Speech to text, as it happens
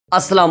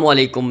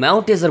अस्सलामुअलैकुम, मैं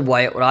हूं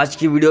TaserBoi और आज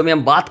की वीडियो में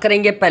हम बात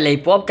करेंगे पहले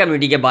हिप हॉप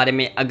कम्युनिटी के बारे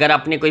में। अगर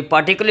आपने कोई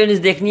पर्टिकुलर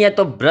न्यूज़ देखनी है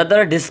तो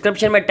ब्रदर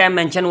डिस्क्रिप्शन में टैब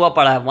मेंशन हुआ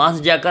पड़ा है, वहां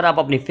से जाकर आप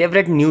अपनी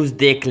फेवरेट न्यूज़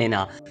देख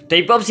लेना। तो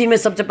हिप हॉप सीन में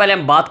सबसे पहले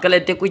हम बात कर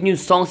लेते हैं कुछ न्यूज़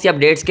सॉन्ग्स या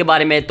अपडेट्स के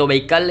बारे में। तो भाई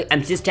कल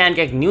MC स्टैंड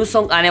का एक न्यू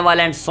सॉन्ग आने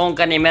वाला है एंड सॉन्ग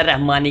का नेम है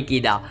रहमानी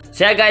कीदा।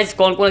 सो गाइस,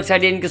 कौन कौन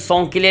एक्साइटेड इनके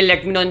सॉन्ग के लिए,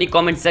 let me know in the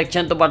comment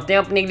section. तो बढ़ते हैं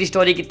अपनी अगली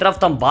स्टोरी की तरफ।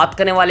 तो हम बात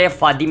करने वाले हैं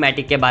फादी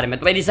मैटिक के बारे में।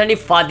 तो भाई रिसेंटली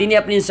फादी ने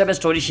अपनी इंस्टा पे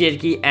स्टोरी शेयर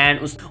की एंड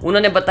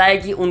उन्होंने बताया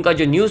कि उनका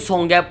जो न्यू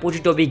सॉन्ग है पुथी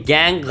टोपी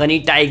गैंग, घनी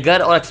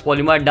टाइगर और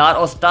एक्सपोलिमर डार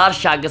और स्टार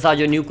शाह के साथ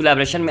जो न्यू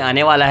कोलैबोरेशन में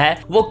आने वाला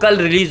है वो कल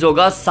रिलीज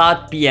होगा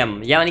 7 PM,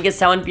 यानी कि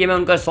 7 PM में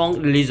उनका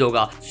सॉन्ग रिलीज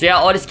होगा।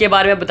 और इसके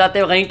बारे में बताते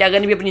हुए घनी टाइगर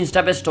ने भी अपनी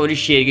इंस्टा पे स्टोरी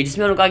शेयर की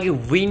जिसमें उन्होंने कहा कि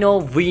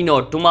we know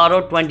tomorrow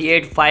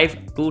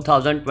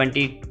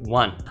 28/5/2021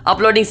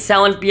 uploading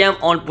 7 PM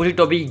on पुथी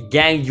टोपी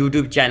गैंग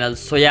यूट्यूब चैनल।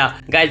 सो या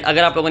गाइज,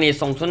 अगर आप लोगों ने ये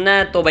सॉन्ग सुनना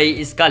है तो भाई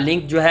इसका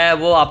लिंक जो है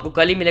वो आपको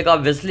कल ही मिलेगा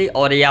ऑब्वियसली,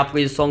 और ये आपको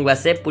ये सॉन्ग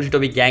वैसे पुथी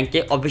टोपी गैंग के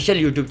ऑफिशियल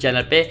यूट्यूब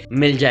चैनल पे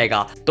मिल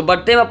जाएगा। तो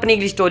बढ़ते हैं अपनी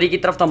अगली स्टोरी की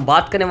तरफ। तो हम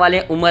बात करने वाले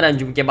हैं उमर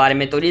अंजुम के बारे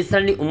में। तो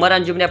रिसेंटली उमर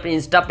अंजुम ने अपनी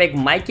इंस्टा पे एक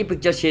माइक की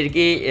पिक्चर शेयर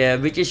की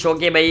विच इज शो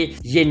के भाई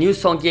ये न्यू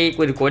सॉन्ग की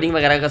कोई रिकॉर्डिंग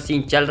वगैरह का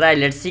सीन चल रहा है।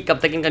 लेट्स सी कब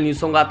तक इनका न्यू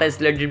सॉन्ग आता है,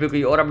 इस रिलेटेड भी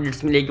कोई और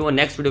अपडेट्स मिलेगी वो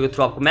नेक्स्ट वीडियो के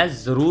थ्रू आपको मैं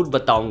जरूर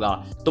बताऊंगा।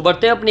 तो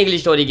बढ़ते हैं अपनी अगली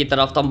स्टोरी की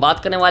तरफ। तो हम बात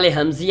करने वाले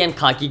हमजी एंड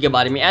खाकी के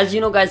बारे में। एज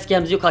यू नो गाइस कि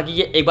हमजी और खाकी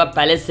के एक बार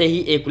पहले से ही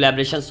एक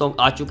कोलैबोरेशन सॉन्ग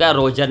आ चुका है,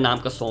 रोजर नाम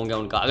का सॉन्ग है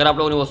उनका। अगर आप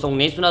लोगों ने वो सॉन्ग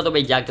नहीं सुना तो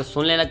भाई जाकर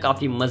सुन लेना,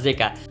 काफी मजे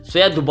का है। सो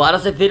यार दोबारा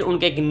से फिर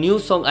उनका एक न्यू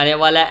सॉन्ग आने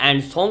वाला है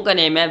एंड सॉन्ग का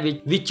नेम है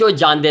विचो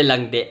जान दे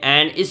लंग दे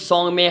एंड इस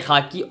सॉन्ग में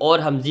खाकी और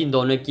हमजी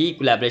दोनों की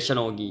कोलैबोरेशन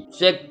होगी।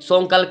 सो एक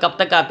सॉन्ग कल कब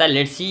तक आता है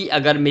लेट्स सी,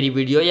 अगर मेरी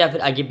वीडियो या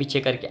फिर आगे पीछे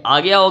करके आ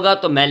गया होगा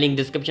तो मैं लिंक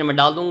डिस्क्रिप्शन में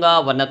डाल दूंगा,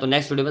 वरना तो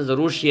नेक्स्ट वीडियो में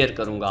जरूर शेयर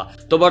करूंगा।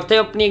 तो बढ़ते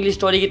हैं अपनी अगली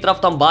स्टोरी की तरफ।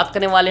 तो हम बात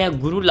करने वाले हैं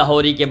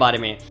गुरुलाहौरी के बारे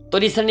में। तो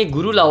रिसेंटली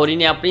गुरुलाहौरी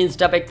ने अपनी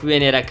इंस्टा पे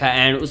Q&A रखा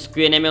एंड उस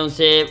Q&A में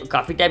उनसे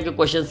काफी टाइप के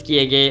क्वेश्चंस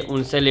किए गए,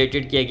 उनसे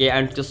रिलेटेड किए गए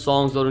एंड उसके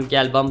सॉन्ग्स और उनके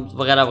एल्बम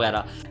वगैरह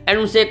वगैरह। एंड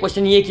उनसे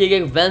क्वेश्चन ये किए गए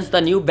व्हेन्स द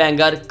न्यू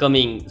बैंगर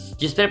कमिंग,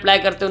 जिस पर रिप्लाई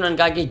करते हुए उन्होंने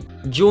कहा कि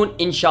जून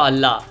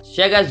इंशाअल्लाह।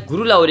 सो गाइस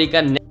गुरुलाहौरी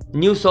का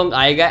न्यू सॉन्ग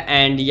आएगा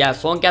एंड या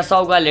सॉन्ग कैसा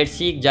होगा लेट्स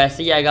सी,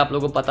 जैसे ही आएगा आप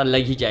लोगों को पता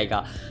लग ही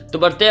जाएगा। तो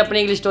बढ़ते हैं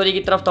अपनी अगली स्टोरी की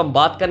तरफ। तो हम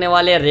बात करने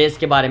वाले हैं रेज़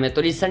के बारे में।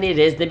 तो रिसेंटली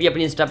रेज़ ने भी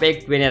अपनी इंस्टा पे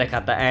एक Q&A रखा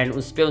था एंड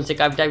उस पर उनसे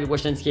काफी टाइप के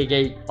क्वेश्चंस किए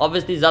गए।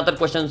 ऑब्वियसली ज्यादातर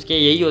क्वेश्चंस के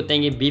यही होते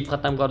हैं कि बीफ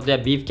खत्म कर दो या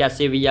बीफ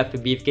कैसे हुई या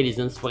फिर बीफ के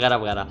रीजंस वगैरह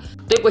वगैरह।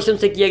 तो एक क्वेश्चन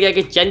से किया गया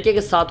कि चनके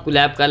के साथ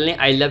कोलैब कर लें,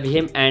 I love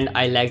him and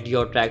I like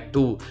your track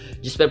to,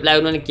 जिस पर रिप्लाई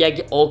उन्होंने किया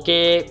कि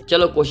ओके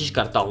चलो कोशिश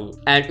करता हूँ।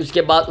 एंड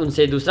उसके बाद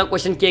उनसे दूसरा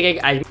क्वेश्चन किया गया कि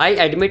I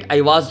admit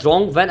I was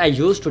wrong when I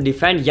used to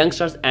defend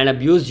youngsters and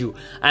abuse you,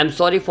 I am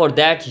sorry for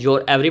that,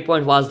 your every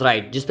point was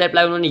right, जिस पर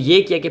रिप्लाई उन्होंने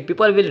ये किया कि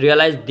people will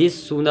realize this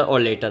sooner or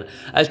later.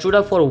 I stood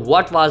up for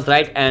what was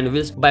right and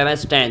will by my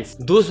stance.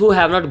 Those who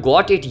have not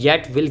got it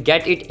yet will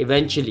get it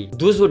eventually.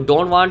 Those who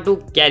don't want to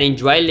can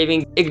enjoy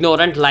living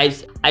ignorant lives.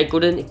 I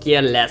couldn't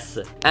care less.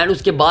 And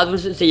उसके बाद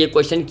उनसे ये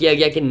question किया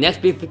गया कि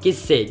next beef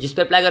किससे, जिस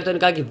पर अप्लाई करते हुए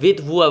कहा कि with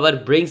whoever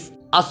brings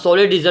a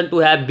solid reason to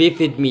have beef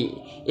with me.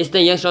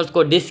 इसने यंगस्टर्स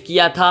को डिस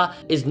किया था,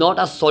 is not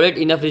a solid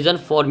enough reason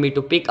for me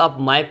to pick up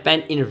my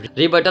pain in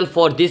rebuttal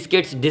for this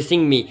kids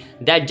dissing me,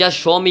 that just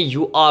show me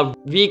you are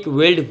weak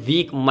wild,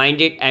 week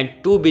minded and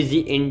too busy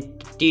in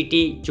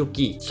TT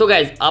चुकी। So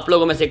guys, आप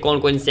लोगों में से कौन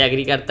कौन से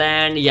agree करता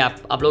है एंड या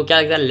आप लोग क्या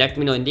लगता है, लेट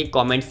मी नो इन दी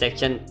कमेंट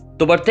सेक्शन।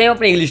 तो बढ़ते हैं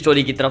अपनी इंग्लिश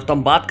स्टोरी की तरफ। तो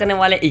हम बात करने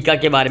वाले इक्का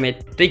के बारे में।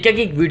 तो इक्का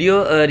की एक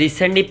video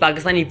recently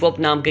Pakistan hip hop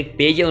नाम का एक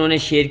पेज है, उन्होंने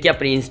शेयर किया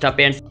अपने इंस्टा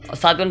पे एंड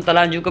साथ में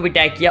तलहा अंजुम को भी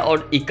टैग किया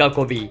और इक्का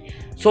को भी।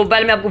 सो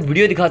पहले मैं आपको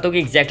वीडियो दिखाता हूँ कि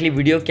एग्जैक्टली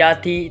वीडियो क्या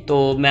थी,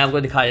 तो मैं आपको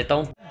दिखा देता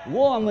हूँ।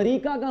 वो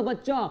अमेरिका का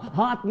बच्चा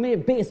हाथ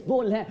में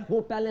बेसबॉल है,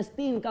 वो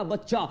पैलेस्तीन का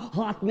बच्चा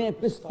हाथ में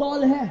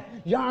पिस्तौल है,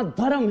 यहाँ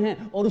धर्म है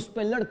और उस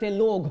पे लड़ते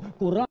लोग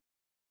कुरान।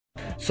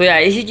 सो या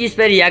इसी चीज़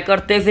पे रिएक्ट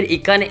करते फिर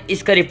इक्का ने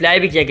इसका रिप्लाई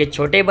भी किया कि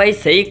छोटे भाई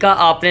सही कहा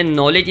आपने,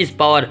 नॉलेज इज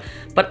पावर,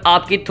 पर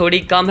आपकी थोड़ी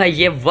कम है।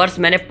 ये वर्स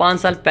मैंने 5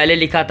 साल पहले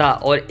लिखा था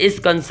और इस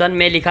कंसर्न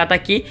में लिखा था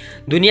कि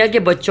दुनिया के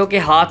बच्चों के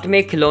हाथ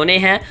में खिलौने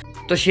हैं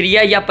तो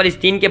सीरिया या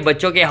फलस्तीन के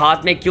बच्चों के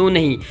हाथ में क्यों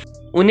नहीं,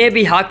 उन्हें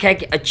भी हक है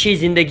कि अच्छी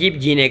ज़िंदगी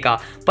जीने का,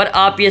 पर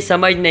आप ये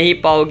समझ नहीं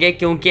पाओगे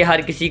क्योंकि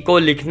हर किसी को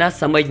लिखना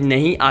समझ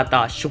नहीं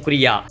आता।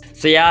 शुक्रिया।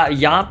 सो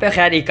यहाँ पे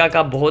खैर इक्का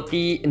का बहुत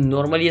ही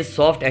नॉर्मल ये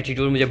सॉफ्ट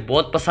एटीट्यूड मुझे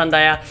बहुत पसंद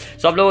आया।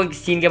 सो आप लोगों को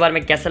सीन के बारे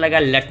में कैसा लगा,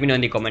 let me know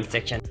in the comment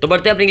section. तो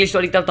बढ़ते हैं अपनी इंग्लिश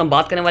स्टोरी की तरफ। तो हम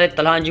बात करने वाले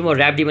तलहा अंजुम और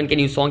रैप डीमन के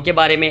न्यू सॉन्ग के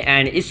बारे में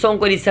एंड इस सॉन्ग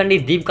को रिसेंटली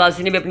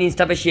दीपकाल्सी ने भी अपनी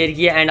इंस्टा पे शेयर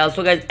किया एंड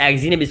ऑल्सो गाइस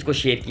एग्जी ने भी इसको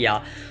शेयर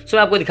किया। सो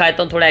मैं आपको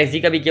दिखाता हूँ थोड़ा एग्जी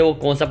का भी कि वो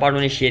कौन सा पार्ट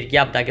उन्होंने शेयर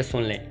किया, आप ताकि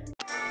सुन लें।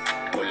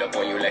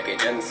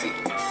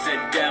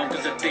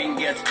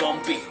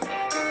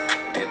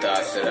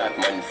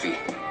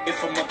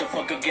 If a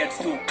motherfucker gets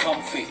too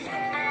comfy,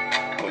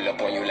 pull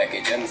up on you like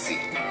agency.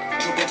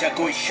 छोटे जा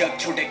कोई शक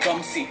छोटे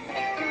कम सी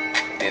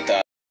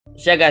देता।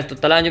 गाइस, तो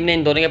तलहा अंजुम ने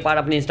इन दोनों के पार्ट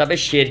अपनी इंस्टा पे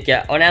शेयर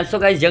किया और ऑल्सो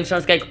गाइस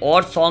यंगस्टर्स का एक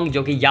और सॉन्ग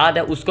जो कि याद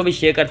है उसको भी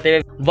शेयर करते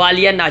हुए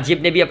वालिया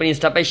नाजिब ने भी अपनी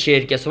इंस्टा पे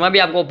शेयर किया। सो मैं भी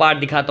आपको पार्ट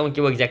दिखाता हूँ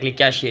कि वो एग्जैक्टली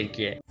क्या शेयर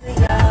किया है।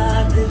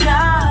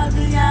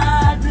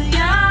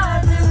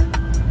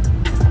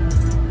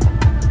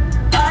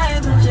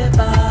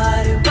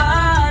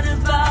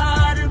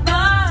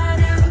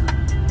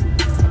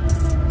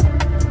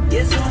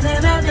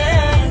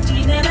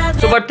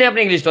 बढ़ते हैं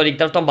अपनी इंग्लिश स्टोरी की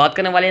तरफ। तो हम बात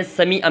करने वाले हैं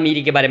समी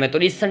अमीरी के बारे में। तो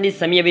रिसेंटली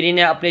समी अमीरी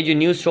ने अपने जो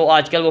न्यूज़ शो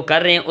आजकल वो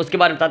कर रहे हैं उसके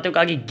बारे में बताते हुए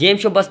कहा कि गेम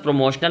शो बस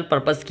प्रमोशनल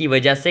पर्पस की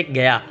वजह से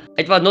गया।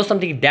 It was know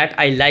something that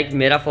I like,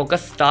 मेरा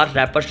फोकस स्टार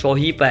रैपर शो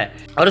ही पर है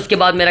और उसके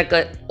बाद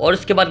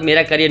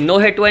मेरा career, no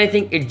hate to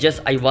anything, it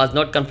just I was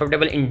not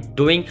comfortable in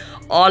doing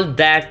all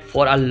that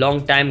for a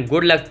long time,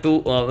 good luck to,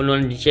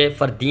 उन्होंने नीचे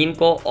फरदीन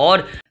को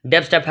और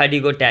डेप स्टेप हैडी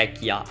को टैग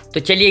किया। तो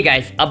चलिए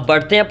गाइस अब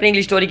बढ़ते हैं अपनी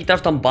इंग्लिश स्टोरी की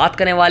तरफ। तो हम बात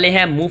करने वाले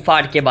हैं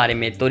मुहफाड के बारे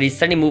में। तो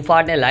रिसेंटली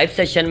मुहफाड ने लाइव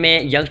सेशन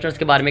में यंगस्टर्स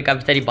के बारे में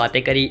काफी सारी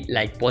बातें करी,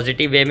 लाइक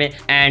पॉजिटिव वे में,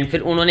 एंड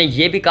फिर उन्होंने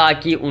ये भी कहा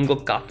कि उनको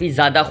काफी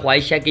ज्यादा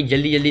ख्वाहिश है कि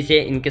जल्दी जल्दी से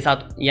इनके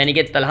साथ यानी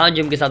कि तलहा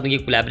अंजुम के साथ उनकी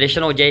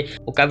कोलैबोरेशन हो जाए।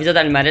 वो काफी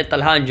ज्यादा एडमायर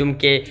तलहा अंजुम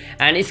के,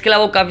 एंड इसके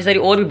अलावा वो काफी सारी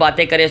और भी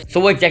बातें करे। सो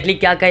वो एग्जैक्टली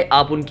क्या कहे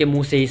आप उनके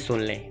मुंह से ही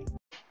सुन लें।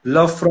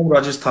 Love from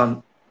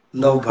Rajasthan,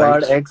 love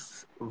मुहफाड x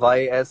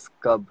YS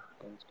कब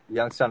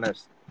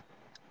यंगस्टर्स।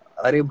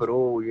 अरे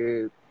ब्रो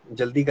ये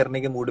जल्दी करने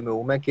के मूड में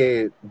हूँ मैं कि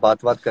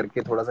बात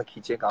करके थोड़ा सा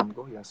खींचे काम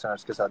को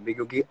यंगस्टर्स के साथ भी,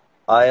 क्योंकि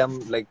I am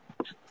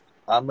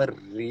a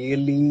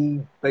really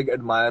big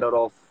admirer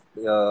of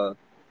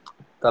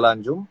Talha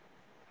Anjum.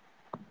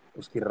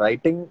 उसकी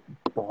राइटिंग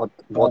बहुत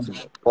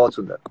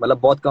सुंदर, मतलब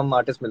बहुत कम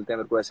आर्टिस्ट मिलते हैं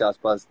मेरे को ऐसे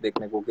आसपास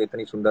देखने को कि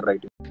इतनी सुंदर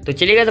राइटिंग। तो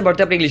चलिए गाइस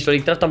बढ़ते हैं अपनी इंग्लिश स्टोरी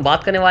की तरफ। तो हम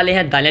बात करने वाले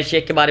हैं दानियल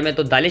शेख के बारे में।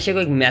 तो दानियल शेख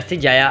को एक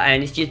मैसेज आया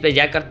एंड इस चीज पे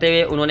रिएक्ट करते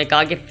हुए उन्होंने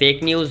कहा कि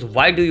fake news,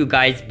 why do you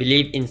guys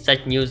believe in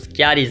such news,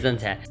 क्या रीजन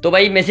है। तो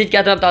भाई मैसेज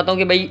क्या था बताता हूँ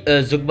कि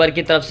भाई जुकबर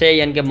की तरफ से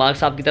यानी कि मार्क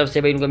साहब की तरफ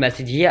से भाई उनको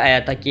मैसेज ये आया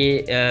था कि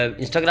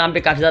इंस्टाग्राम पे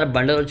काफी ज़्यादा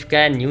बंडल हो चुका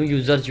है, न्यू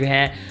यूजर्स जो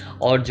हैं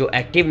और जो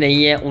एक्टिव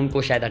नहीं है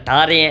उनको शायद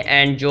हटा रहे हैं,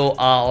 एंड जो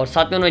और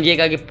साथ में उन्होंने ये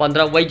कहा कि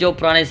 15 वही जो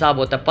पुराने हिसाब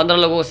होता है 15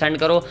 लोगों को सेंड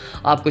करो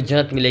आपको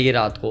जन्नत मिलेगी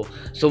रात को।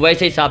 सो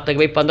वैसे हिसाब तक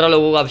भाई 15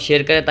 लोगों को आप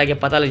शेयर करें ताकि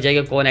पता लग जाए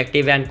कि कौन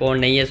एक्टिव है एंड कौन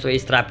नहीं है। सो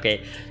इस तरह के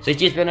सो इस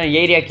चीज़ पे उन्होंने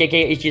यही रिएक्ट किया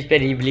कि इस चीज़ पे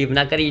बिलीव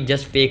ना करिए,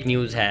 जस्ट फेक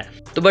न्यूज़ है।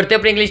 तो बढ़ते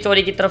अपनी इंग्लिश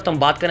स्टोरी की तरफ। तो हम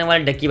बात करने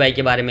वाले डक्की भाई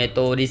के बारे में।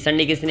 तो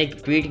रिसेंटली किसी ने एक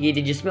ट्वीट की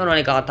थी जिसमें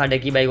उन्होंने कहा था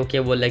डक्की भाई को कि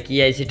वो लकी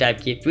है, इसी टाइप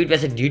की ट्वीट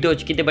वैसे डिलीट हो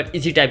चुकी थी बट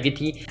इसी टाइप की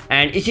थी,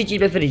 एंड इसी चीज़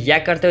पे फिर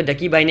रिएक्ट करते हुए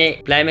डक्की भाई ने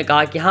रिप्लाई में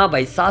कहा कि हाँ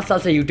भाई 7 साल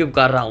से यूट्यूब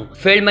कर रहा हूँ,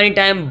 फेल्ड मनी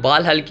टाइम,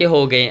 बाल हल्के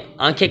हो गए,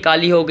 आंखें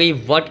काली हो गई,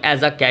 work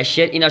as a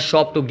cashier in a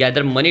shop to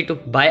gather money to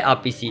bye a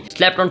PC,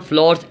 slept on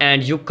floors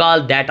and you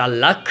call that a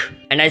luck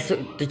and ऐसे।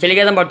 तो चलिए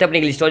गए हम बढ़ते अपनी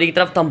इंग्लिश स्टोरी की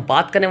तरफ। तो हम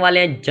बात करने वाले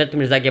हैं जन्नत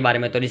मिर्जा के बारे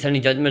में। तो रिसेंटली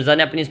जन्नत मिर्जा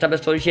ने अपनी इंस्टा पर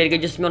स्टोरी शेयर की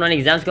जिसमें उन्होंने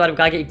एग्जाम्स के बारे में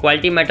कहा कि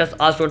equality matters,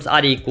 all students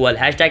are equal,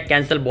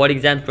 cancel board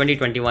exam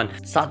 2021,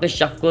 साथ में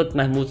शफकत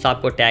महमूद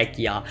साहब को टैग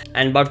किया।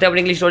 एंड बढ़ते अपनी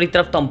इंग्लिश स्टोरी की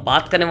तरफ। तो हम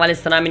बात करने वाले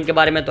सना अमीर के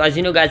बारे में। तो एज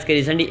यू नो गाइस के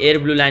रिसेंटली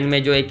एयरब्लू लाइन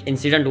में जो एक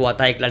इंसिडेंट हुआ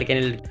था, एक लड़के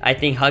ने आई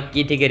थिंक हक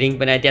की थी कि रिंग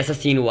बनाई थी, ऐसा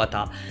सीन हुआ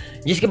था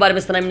जिसके बारे में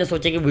सना अमीर ने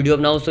सोचा कि वीडियो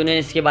बनाऊं। सो उन्होंने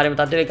इसके बारे में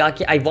बताते हुए कहा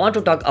कि I want to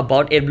talk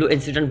about Airblue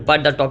incident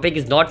but the topic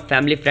is not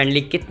family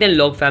friendly. कितने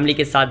लोग फैमिली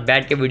के साथ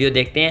बैठ के वीडियो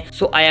देखते हैं।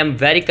 सो I am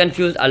very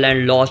confuse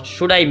and lost,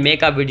 should I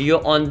make a video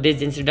on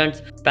this incidents.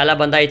 पहला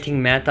बंदा आई थिंक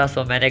मैं था,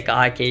 सो मैंने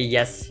कहा कि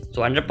यस।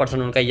 सो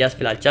 100% उनका यस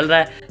फिलहाल चल रहा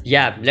है।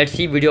 या लेट्स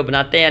सी वीडियो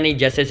बनाते हैं, यानी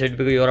जैसे सेट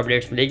पे कोई और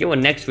अपडेट्स मिलेगी वो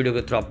नेक्स्ट वीडियो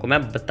के थ्रू आपको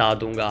मैं बता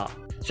दूंगा।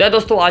 सो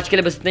दोस्तों आज के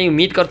लिए बस इतना ही।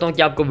 उम्मीद करता हूँ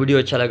कि आपको वीडियो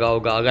अच्छा लगा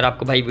होगा। अगर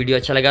आपको भाई वीडियो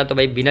अच्छा लगा तो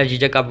भाई बिना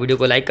झिझक आप वीडियो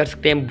को लाइक कर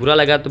सकते हैं, बुरा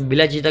लगा तो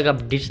बिना झिझक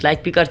आप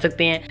डिसलाइक भी कर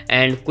सकते हैं,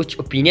 एंड कुछ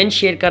ओपिनियन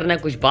शेयर करना है,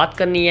 कुछ बात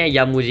करनी है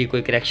या मुझे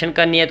कोई करेक्शन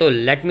करनी है तो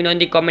let me know in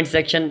the comment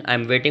section. I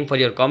am waiting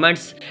for your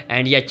comments.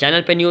 And या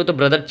चैनल पे न्यू हो तो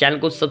ब्रदर चैनल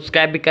को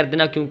सब्सक्राइब भी कर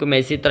देना, क्योंकि मैं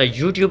इसी तरह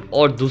यूट्यूब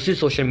और दूसरी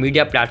सोशल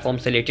मीडिया प्लेटफॉर्म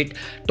से रिलेटेड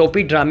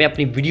टॉपी ड्रामे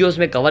अपनी वीडियोज़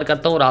में कवर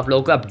करता हूँ और आप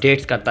लोगों को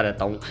अपडेट्स करता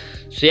रहता हूँ।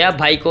 सो या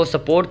भाई को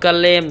सपोर्ट कर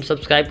ले,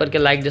 सब्सक्राइब करके,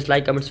 लाइक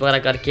डिसलाइक कमेंट्स वगैरह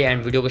करके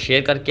एंड वीडियो को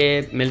शेयर करके।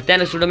 मिलते हैं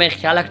नेक्स्ट वीडियो में,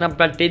 ख्याल रखना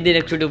अपना, 3 दिन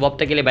नेक्स्ट वीडियो।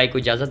 वक्त के लिए भाई को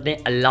इजाजत दें।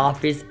 अल्लाह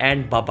हाफिज़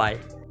एंड बाय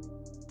बाय।